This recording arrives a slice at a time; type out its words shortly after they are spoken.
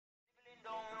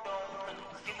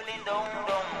Sibling dong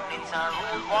dong, it's a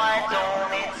rude boy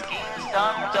town, it's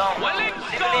Kingston town. Well, it's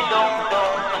Sibling dong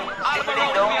dong,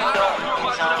 sibling dong dong,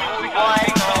 it's a rude boy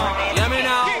town, it's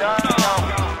Kingston town.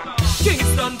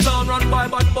 Kingston town run by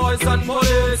bad boys and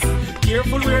police.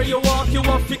 Careful where you walk, you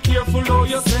have to be careful how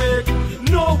you speak.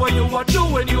 Know what you are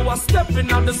doing, you are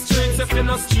stepping on the streets. If you're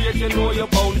not straight, you know you're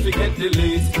bound to get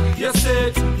delayed. You see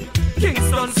it?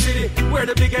 Kingston City, where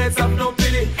the big heads have no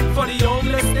pity. For the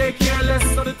homeless, they careless,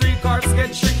 so the three cars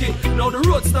get tricky. Now the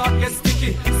roads start get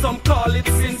sticky. Some call it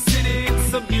Sin City.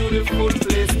 It's a beautiful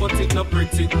place, but it's not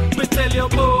pretty. We tell you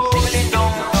about Sibling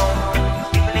dong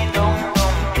dong, sibling dong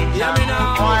dong, it's yeah, a me rude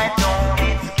now. boy town,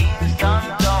 it's Kingston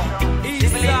town. East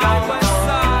Sibling side, dong west dong,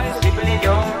 side, sibling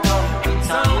dong dong, it's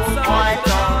a south rude boy side,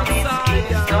 town, north it's side,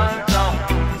 Kingston town.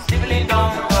 Sibling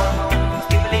dong dong,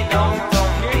 sibling dong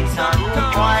dong, it's a rude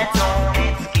boy town,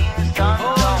 it's Kingston town.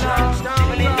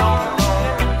 Sibling dong dong,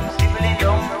 sibling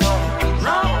dong dong, it's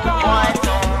a rude boy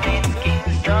town, it's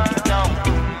Kingston town.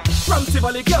 from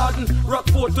Tivoli Garden,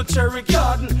 Rockford to Cherry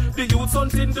Garden. The youths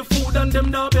hunting the food and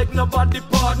them now beg nobody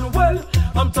pardon. Well,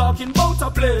 I'm talking about a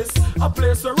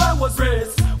place where I was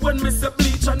raised. When Mr.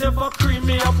 Bleach I never cream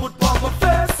me, I put on my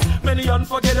face. Many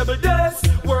unforgettable days,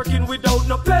 working without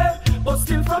no pay. But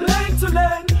still from lane to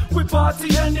lane, we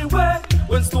party anyway.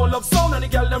 When Stone Love sound and the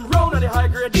girl them round and the high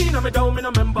grade in, and me down, me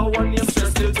no remember one year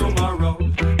stress till tomorrow.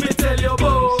 Me tell you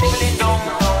about Sibling dong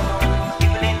dong,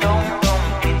 sibling dong dong,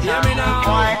 it's yeah, a me rude now.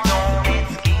 boy town,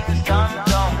 it's Kingston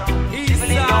town. East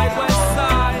Sibling side, dong west dong,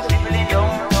 side, sibling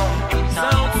dong dong, it's a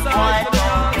south rude boy side to the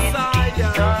town, north it's side,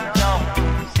 yeah. Kingston town.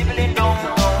 Sibling dong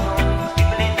dong,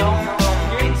 sibling dong dong,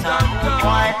 it's a rude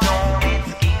boy town,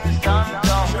 it's Kingston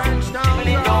town. Trench down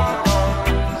Sibling dong dong,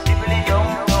 sibling dong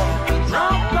dong, it's a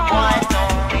rude boy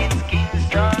town, it's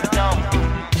Kingston town.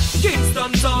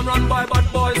 Kingston town run by bad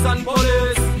boys and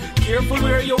police. Careful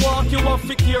where you walk, you have to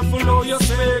be careful how you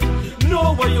speak.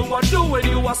 Know what you are doing,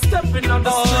 you are stepping on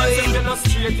the streets. If you're not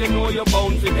straight, you know you're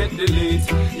bound to get delayed.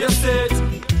 You see it?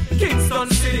 Kingston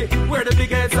City, where the big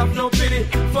heads have no pity.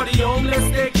 For the homeless,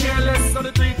 they careless, so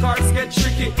the three cars get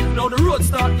tricky. Now the roads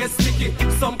start get sticky.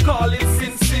 Some call it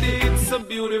Sin City. It's a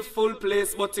beautiful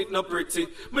place, but it's not pretty.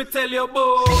 Me tell you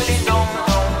about Sibling dong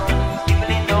dong,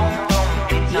 sibling dong dong,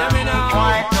 it's a yeah, me rude now.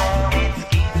 boy town,